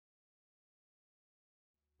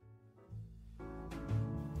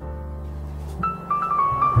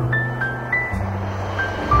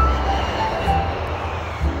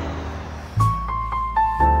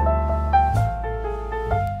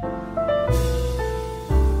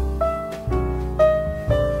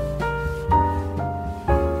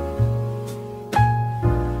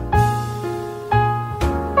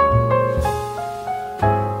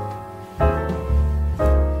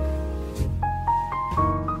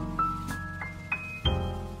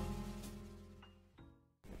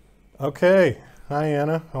Okay. Hi,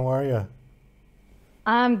 Anna. How are you?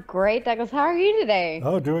 I'm great, Douglas. How are you today?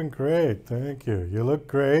 Oh, doing great. Thank you. You look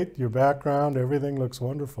great. Your background, everything looks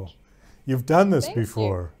wonderful. You've done this Thank you.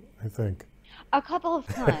 before, I think. A couple of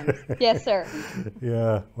times. Yes, sir.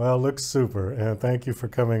 Yeah. Well, looks super. And thank you for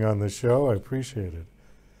coming on the show. I appreciate it.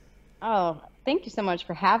 Oh, thank you so much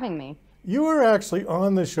for having me. You were actually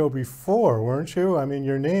on the show before, weren't you? I mean,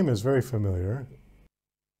 your name is very familiar.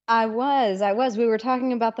 I was. We were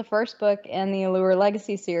talking about the first book in the Allure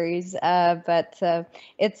Legacy series, but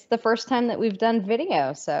it's the first time that we've done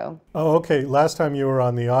video, so. Oh, okay. Last time you were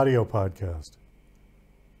on the audio podcast.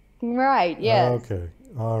 Right, yes. Okay.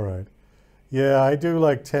 All right. Yeah, I do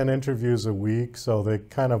like 10 interviews a week, so they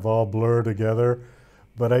kind of all blur together.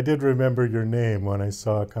 But I did remember your name when I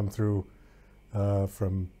saw it come through uh,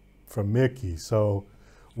 from from Mickey. So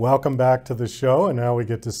welcome back to the show, and now we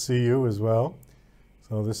get to see you as well.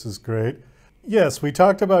 So this is great. Yes, we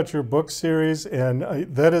talked about your book series, and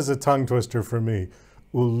that is a tongue twister for me.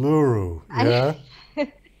 Uluru, I, yeah?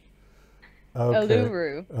 Okay.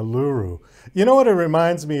 Allure. Uluru. You know what it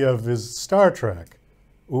reminds me of is Star Trek.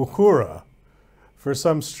 Uhura. For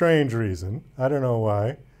some strange reason. I don't know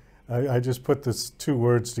why. I just put this two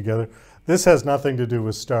words together. This has nothing to do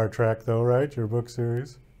with Star Trek, though, right? Your book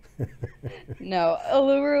series? No,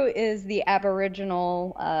 Uluru is the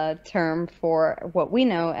Aboriginal term for what we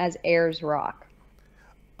know as Ayers Rock.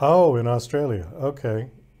 Oh, in Australia. Okay.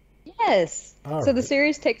 Yes. All So the right.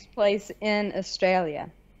 series takes place in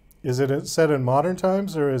Australia. Is it set in modern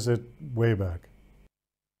times or is it way back?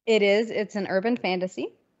 It is. It's an urban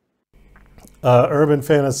fantasy. Urban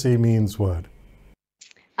fantasy means what?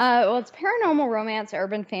 Well, it's paranormal romance,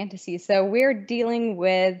 urban fantasy. So we're dealing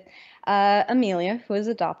with Amelia, who is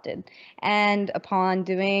adopted, and upon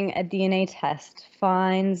doing a DNA test,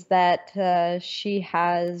 finds that she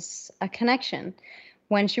has a connection.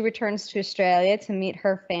 When she returns to Australia to meet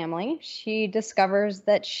her family, she discovers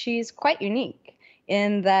that she's quite unique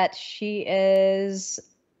in that she is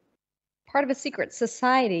part of a secret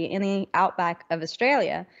society in the outback of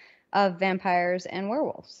Australia of vampires and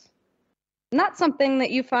werewolves. Not something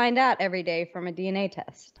that you find out every day from a DNA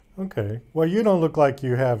test. Okay. Well, you don't look like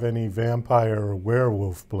you have any vampire or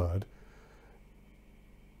werewolf blood.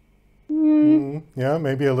 Hmm. Yeah,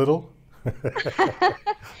 maybe a little.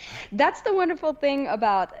 That's the wonderful thing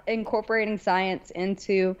about incorporating science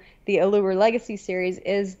into the Allure Legacy series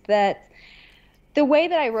is that the way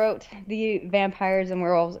that I wrote the vampires and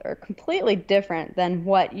werewolves are completely different than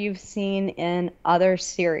what you've seen in other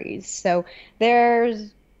series. So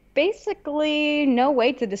there's basically no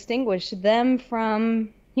way to distinguish them from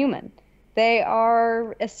human. They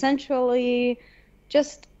are essentially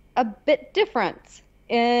just a bit different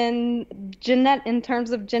in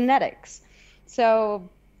terms of genetics. So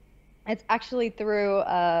it's actually through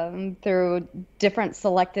different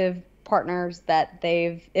selective partners that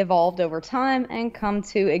they've evolved over time and come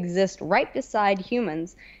to exist right beside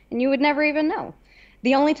humans, and you would never even know.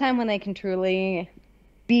 The only time when they can truly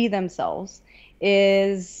be themselves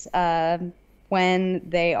is when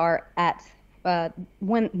they are at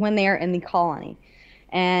when they are in the colony,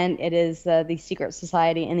 and it is the secret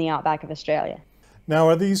society in the outback of Australia. Now,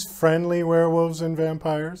 are these friendly werewolves and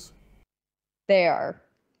vampires? They are.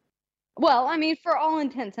 Well, I mean, for all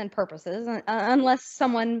intents and purposes, unless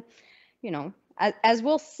someone, as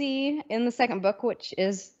we'll see in the second book, which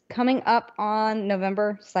is coming up on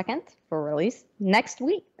November 2nd for release next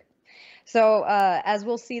week. So, as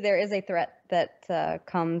we'll see, there is a threat that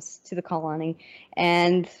comes to the colony.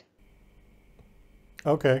 And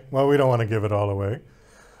Okay. Well, we don't want to give it all away.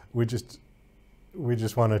 We just we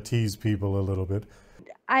just want to tease people a little bit.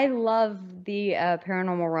 I love the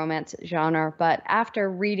paranormal romance genre, but after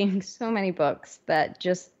reading so many books that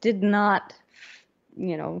just did not,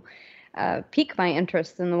 you know, pique my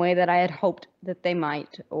interest in the way that I had hoped that they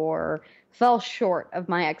might, or fell short of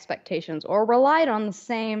my expectations, or relied on the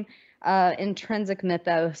same intrinsic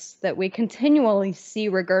mythos that we continually see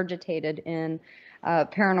regurgitated in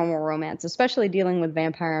paranormal romance, especially dealing with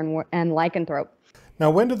vampire and lycanthrope.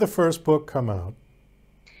 Now, when did the first book come out?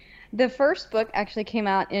 The first book actually came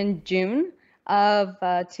out in June of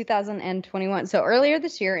 2021, so earlier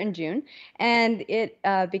this year in June, and it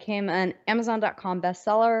became an Amazon.com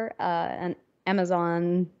bestseller, an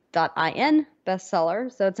Amazon.in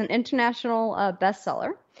bestseller. So it's an international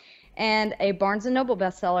bestseller and a Barnes and Noble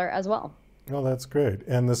bestseller as well. Oh, that's great.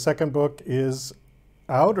 And the second book is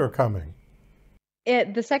out or coming?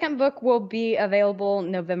 The second book will be available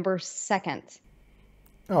November 2nd.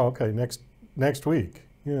 Oh, okay. Next week.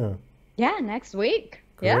 Yeah. Yeah, next week.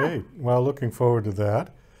 Yeah. Great. Well, looking forward to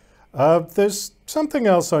that. There's something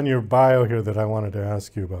else on your bio here that I wanted to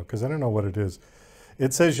ask you about because I don't know what it is.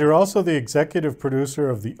 It says you're also the executive producer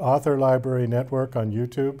of the Author Library Network on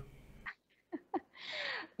YouTube.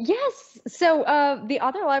 Yes. So the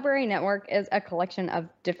Author Library Network is a collection of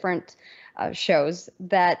different shows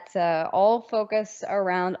that all focus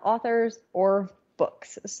around authors or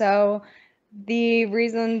books. So the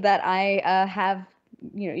reason that I have,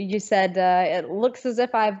 you said it looks as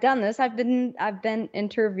if I've done this. I've been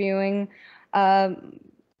interviewing.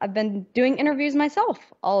 I've been doing interviews myself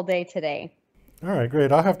all day today. All right,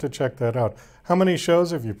 great. I'll have to check that out. How many shows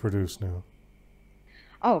have you produced now?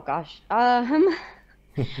 Oh gosh. I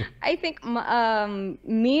think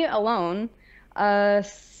me alone, I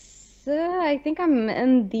think I'm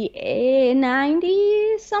in the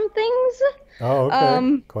 90 somethings Oh,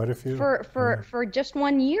 okay. Quite a few. for Yeah. for just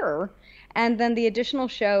 1 year, and then the additional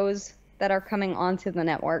shows that are coming onto the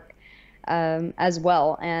network as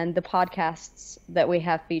well, and the podcasts that we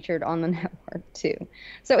have featured on the network too.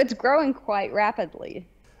 So it's growing quite rapidly.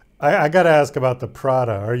 I got to ask about the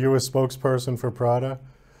Prada. Are you a spokesperson for Prada?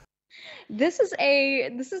 This is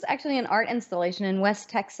actually an art installation in West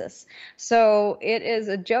Texas. So it is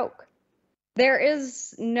a joke. There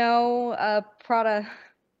is no Prada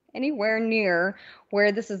anywhere near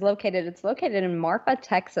where this is located. It's located in Marfa,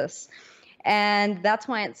 Texas. And that's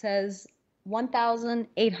why it says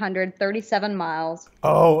 1,837 miles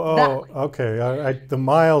Oh, that oh, way. okay. The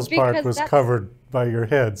miles part Because was that's, covered by your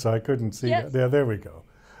head, so I couldn't see that. yes, Yeah, there we go.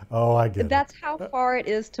 Oh, I get it. that's how far it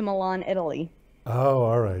is to Milan, Italy. Oh,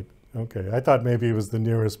 all right. Okay. I thought maybe it was the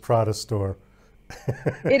nearest Prada store.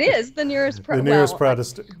 It is the nearest, The nearest well, Prada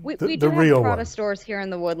store, we the do have real Prada one. stores here in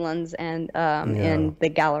the Woodlands and Yeah. in the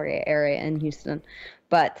Galleria area in Houston,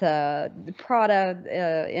 but the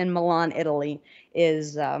Prada in Milan, Italy,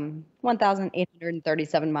 is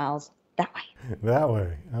 1,837 miles that way. That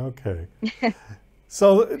way. Okay.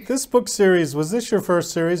 So this book series, was this your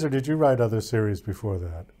first series or did you write other series before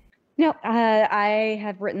that? No, I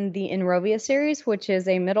have written the Enrovia series, which is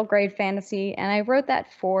a middle grade fantasy, and I wrote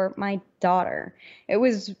that for my daughter. It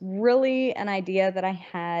was really an idea that I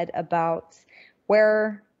had about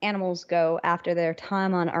where animals go after their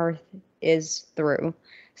time on Earth is through.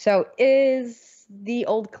 So, is the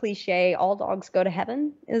old cliche, all dogs go to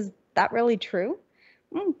heaven? Is that really true?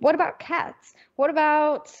 What about cats? What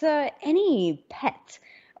about any pet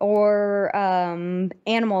or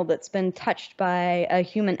animal that's been touched by a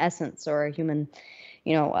human essence or a human,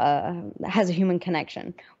 has a human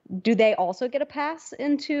connection? Do they also get a pass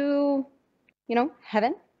into,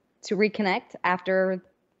 heaven to reconnect after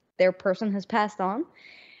their person has passed on?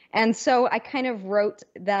 And so I kind of wrote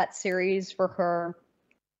that series for her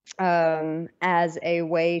as a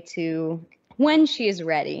way to, when she is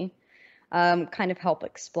ready, kind of help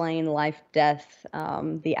explain life, death,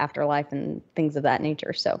 the afterlife, and things of that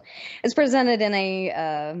nature. So it's presented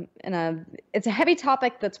it's a heavy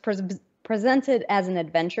topic that's presented as an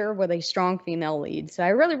adventure with a strong female lead. So I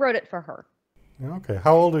really wrote it for her Okay.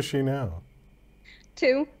 How old is she now?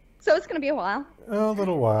 too. So it's going to be a while. A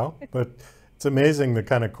little while, but it's amazing the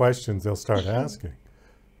kind of questions they'll start asking.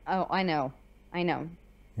 Oh, I know. I know.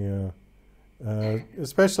 Yeah.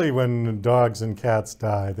 Especially when dogs and cats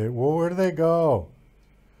die. Well, where do they go?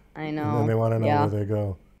 I And then they know. want to know where Yeah. they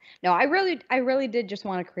go. No, I really did just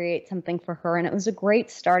want to create something for her, and it was a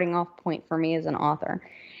great starting off point for me as an author,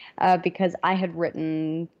 because I had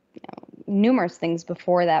written numerous things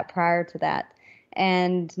before that, prior to that,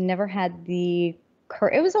 and never had the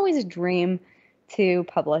courage. It was always a dream to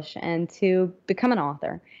publish and to become an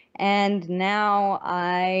author, and now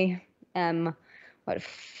I am, what,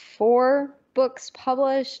 4 books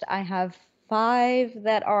published. I have 5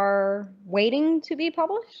 that are waiting to be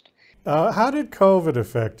published. How did COVID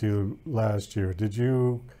affect you last year? Did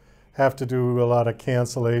you have to do a lot of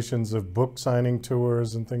cancellations of book signing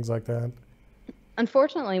tours and things like that?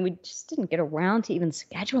 Unfortunately, we just didn't get around to even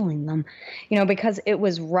scheduling them, because it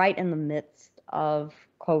was right in the midst of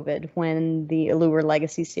COVID when the Allure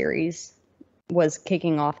Legacy series was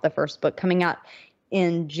kicking off, the first book coming out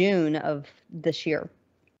in June of this year.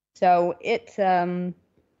 So it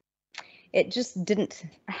just didn't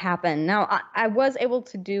happen. Now, I was able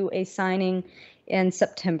to do a signing in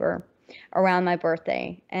September around my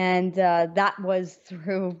birthday, and that was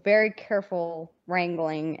through very careful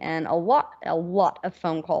wrangling and a lot of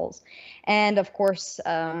phone calls. And of course,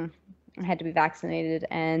 I had to be vaccinated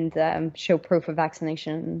and show proof of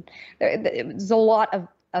vaccination. It was a lot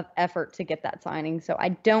of effort to get that signing, so I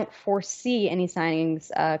don't foresee any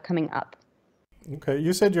signings coming up. Okay,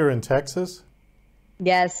 you said you're in Texas.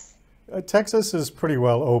 Yes. Texas is pretty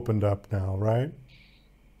well opened up now, right?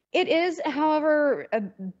 It is, however,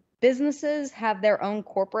 businesses have their own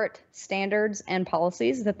corporate standards and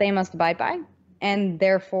policies that they must abide by. And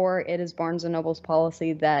therefore, it is Barnes & Noble's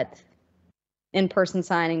policy that in-person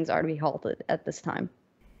signings are to be halted at this time.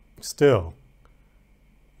 Still.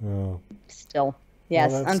 Oh. Still.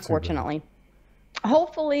 Yes, well, unfortunately.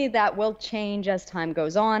 Hopefully that will change as time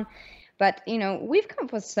goes on. But, you know, we've come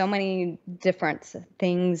up with so many different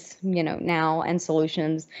things, you know, now and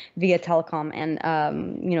solutions via telecom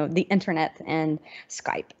and, you know, the internet and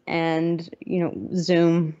Skype and, you know,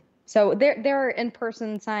 Zoom. So there are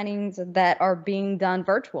in-person signings that are being done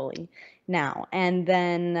virtually now. And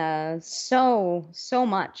then so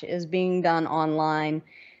much is being done online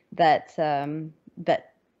that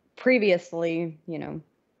that previously, you know,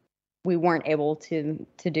 we weren't able to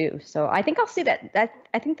do. So I think I'll see that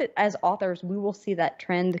I think that as authors, we will see that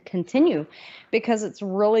trend continue because it's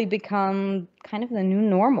really become kind of the new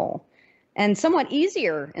normal and somewhat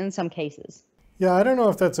easier in some cases. Yeah, I don't know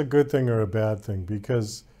if that's a good thing or a bad thing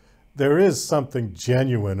because there is something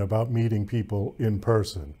genuine about meeting people in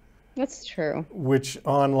person. That's true. Which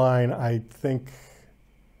online, I think,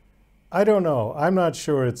 I don't know. I'm not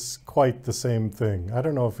sure it's quite the same thing. I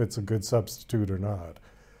don't know if it's a good substitute or not.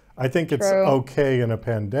 I think it's okay in a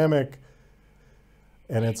pandemic,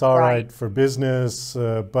 and it's all right for business,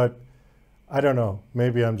 but I don't know.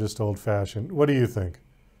 Maybe I'm just old-fashioned. What do you think?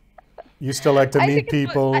 You still like to meet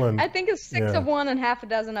people? I think it's six of one and half a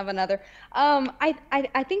dozen of another.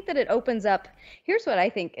 I think that it opens up. Here's what I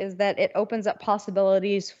think is that it opens up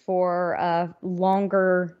possibilities for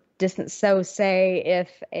longer distance. So say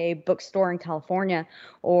if a bookstore in California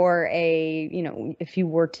or you know, if you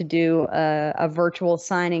were to do a virtual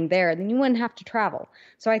signing there, then you wouldn't have to travel.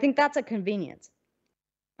 So I think that's a convenience.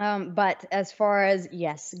 But as far as,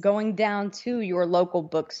 yes, going down to your local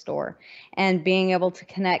bookstore and being able to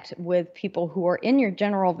connect with people who are in your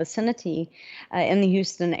general vicinity in the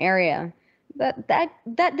Houston area, that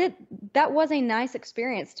was a nice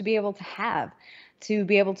experience to be able to have. To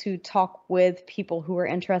be able to talk with people who are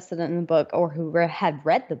interested in the book or who had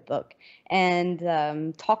read the book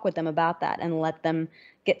and talk with them about that and let them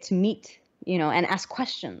get to meet, you know, and ask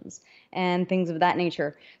questions and things of that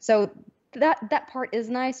nature. So that part is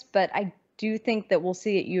nice, but I do think that we'll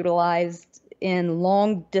see it utilized in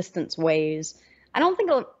long distance ways. I don't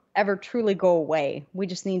think it'll ever truly go away. We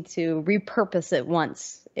just need to repurpose it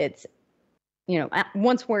once it's, you know,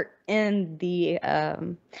 once we're in the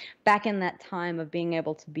back in that time of being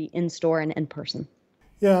able to be in store and in person.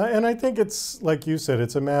 Yeah, and I think it's, like you said,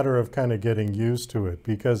 it's a matter of kind of getting used to it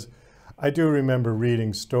because I do remember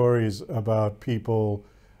reading stories about people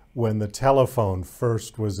when the telephone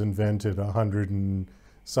first was invented 100 and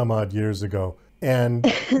some odd years ago,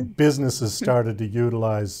 and businesses started to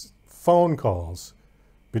utilize phone calls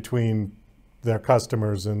between their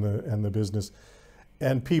customers and the business.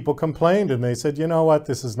 And people complained and they said, you know what,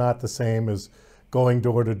 this is not the same as going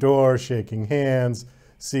door to door, shaking hands,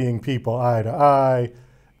 seeing people eye to eye.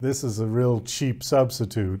 This is a real cheap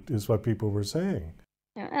substitute, is what people were saying.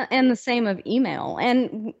 And the same of email.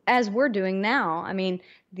 And as we're doing now, I mean,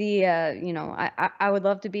 you know, I would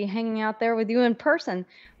love to be hanging out there with you in person,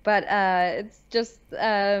 but it's just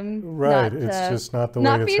right. It's just not the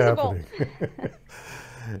way it's feasible. Happening.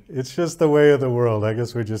 It's just the way of the world. I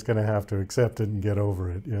guess we're just going to have to accept it and get over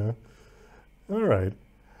it. Yeah. All right.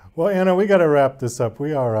 Well, Anna, we got to wrap this up.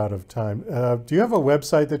 We are out of time. Do you have a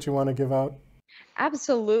website that you want to give out?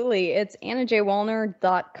 Absolutely. It's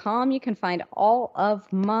annajwalner.com. You can find all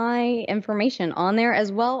of my information on there,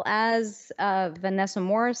 as well as Vanessa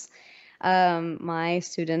Morris, my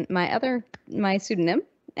pseudonym.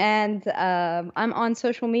 And I'm on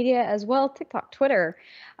social media as well, TikTok, Twitter,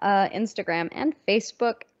 Instagram, and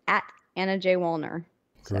Facebook at Anna J. Walner.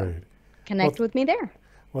 Great. So connect with me there.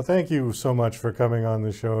 Well, thank you so much for coming on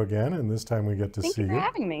the show again, and this time we get to see you. Thank you for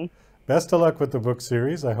having me. Best of luck with the book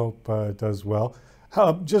series. I hope it does well.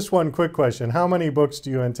 Just one quick question. How many books do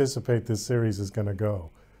you anticipate this series is going to go?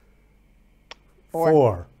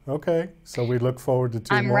 4. Okay. So we look forward to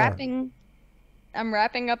 2 more. I'm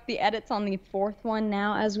wrapping up the edits on the 4th one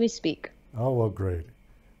now as we speak. Oh, well, great.